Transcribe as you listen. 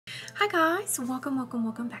Hi guys,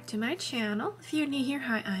 welcome back to my channel. If you're new here,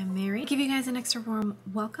 hi, I'm Mary. I'll give you guys an extra warm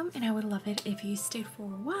welcome, and I would love it if you stayed for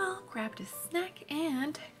a while, grabbed a snack,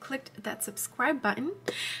 and clicked that subscribe button.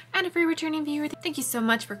 And if you're a returning viewer, thank you so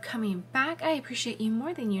much for coming back. I appreciate you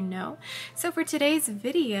more than you know. So for today's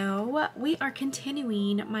video, we are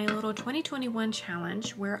continuing my little 2021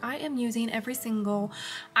 challenge where I am using every single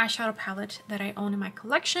eyeshadow palette that I own in my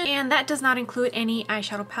collection, and that does not include any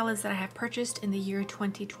eyeshadow palettes that I have purchased in the year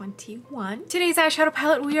 2021. Today's eyeshadow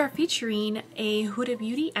palette, we are featuring a Huda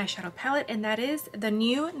Beauty eyeshadow palette, and that is the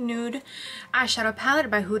New Nude eyeshadow palette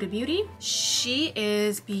by Huda Beauty. She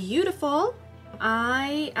is beautiful.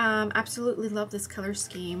 I absolutely love this color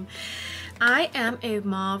scheme. I am a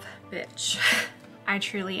mauve bitch. I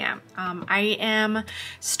truly am. I am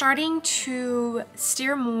starting to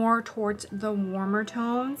steer more towards the warmer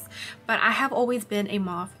tones, but I have always been a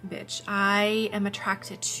mauve bitch. I am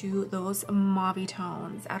attracted to those mauvey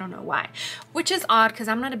tones. I don't know why, which is odd because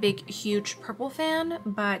I'm not a big, huge purple fan,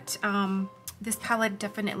 but this palette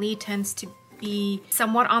definitely tends to be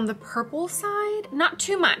somewhat on the purple side. Not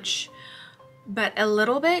too much, but a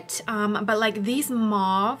little bit. But like these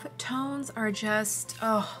mauve tones are just,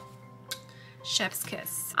 oh, chef's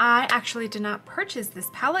kiss. I actually did not purchase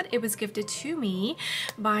this palette. It was gifted to me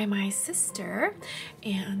by my sister,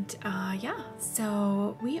 and yeah,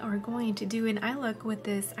 so we are going to do an eye look with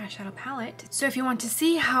this eyeshadow palette. So if you want to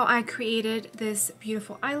see how I created this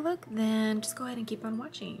beautiful eye look, then just go ahead and keep on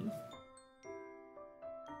watching.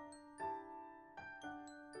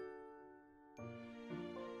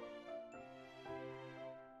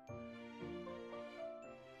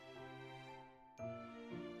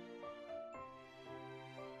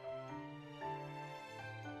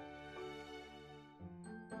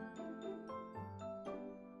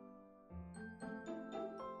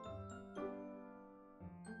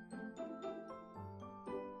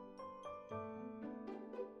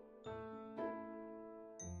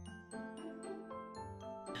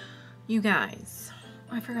 You guys,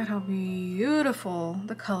 I forgot how beautiful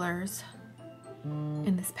the colors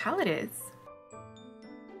in this palette is.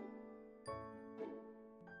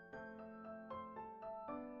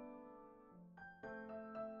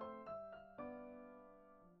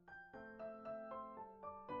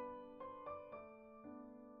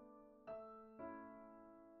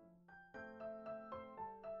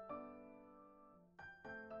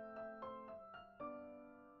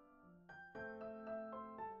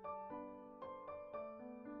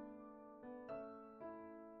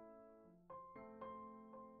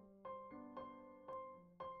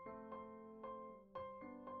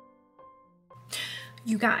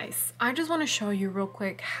 You guys, I just want to show you real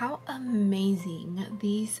quick how amazing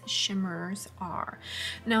these shimmers are.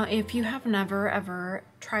 Now, if you have never ever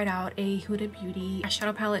tried out a Huda Beauty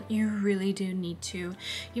eyeshadow palette, you really do need to.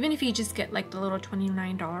 Even if you just get like the little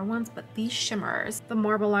 $29 ones, but these shimmers, the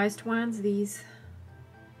marbleized ones, these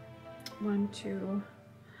 1, 2,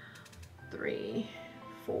 3,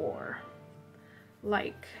 4,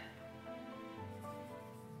 like,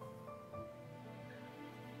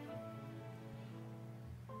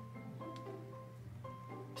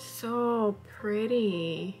 so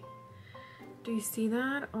pretty. Do you see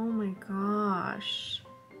that? Oh my gosh.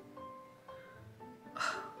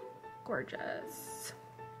 Gorgeous.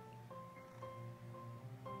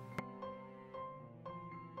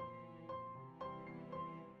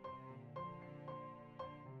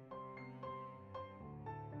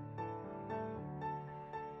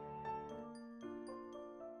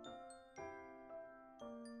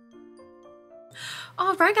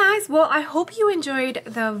 Alright guys, well, I hope you enjoyed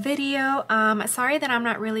the video. Sorry that I'm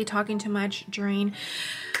not really talking too much during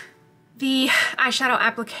the eyeshadow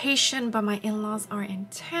application, but my in-laws are in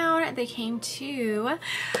town. They came to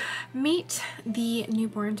meet the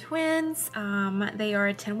newborn twins. They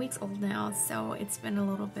are 10 weeks old now, so it's been a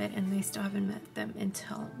little bit, and they still haven't met them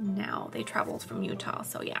until now. They traveled from Utah,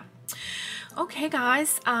 so yeah. Okay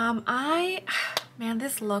guys, man,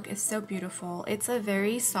 this look is so beautiful. It's a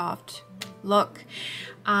very soft look.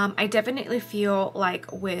 I definitely feel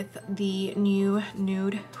like with the New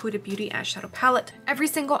Nude Huda Beauty eyeshadow palette, every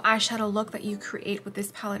single eyeshadow look that you create with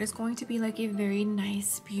this palette is going to be like a very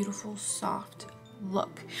nice, beautiful, soft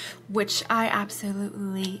look, which I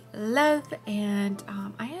absolutely love, and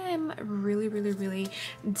I am really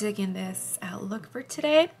digging this look for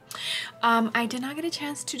today. I did not get a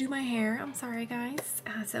chance to do my hair. I'm sorry guys,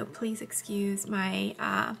 so please excuse my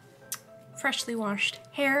freshly washed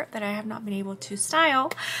hair that I have not been able to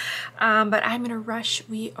style, but I'm in a rush.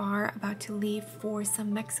 We are about to leave for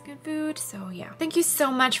some Mexican food, so yeah. Thank you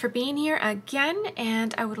so much for being here again,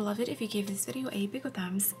 and I would love it if you gave this video a big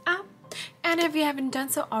thumbs up. And if you haven't done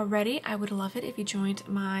so already, I would love it if you joined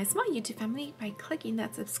my small YouTube family by clicking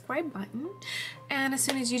that subscribe button. And as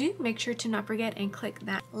soon as you do, make sure to not forget and click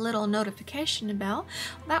that little notification bell.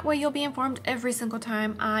 That way you'll be informed every single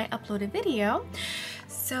time I upload a video.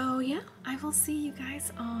 So yeah, I will see you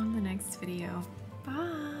guys on the next video.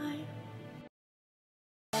 Bye!